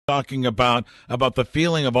talking about the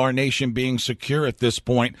feeling of our nation being secure at this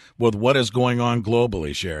point with what is going on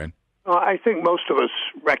globally, Sharon? I think most of us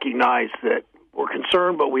recognize that we're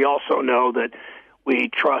concerned, but we also know that we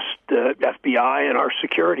trust the FBI and our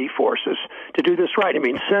security forces to do this right. I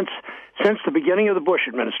mean, since the beginning of the Bush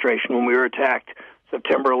administration, when we were attacked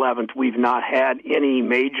September 11th, we've not had any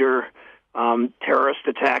major terrorist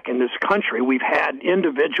attack in this country. We've had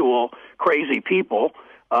individual crazy people.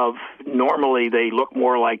 Normally they look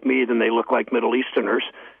more like me than they look like Middle Easterners.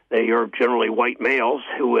 They are generally white males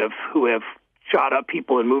who have shot up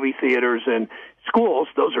people in movie theaters and schools.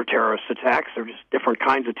 Those are terrorist attacks. They're just different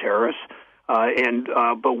kinds of terrorists.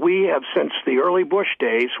 But we have, since the early Bush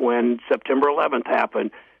days, when September 11th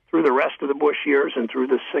happened, through the rest of the Bush years and through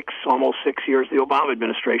the almost six years of the Obama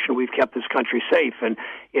administration, we've kept this country safe. And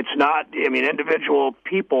it's not, I mean, individual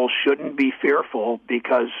people shouldn't be fearful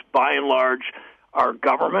because, by and large, our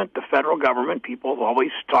government, the federal government, people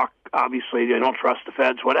always talk, obviously, they don't trust the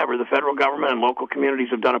feds, whatever. The federal government and local communities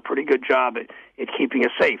have done a pretty good job at keeping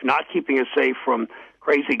us safe. Not keeping us safe from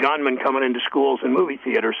crazy gunmen coming into schools and movie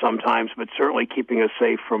theaters sometimes, but certainly keeping us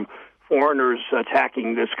safe from foreigners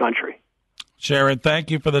attacking this country. Sharon,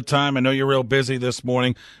 thank you for the time. I know you're real busy this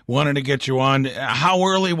morning. Wanted to get you on. How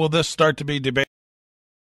early will this start to be debated?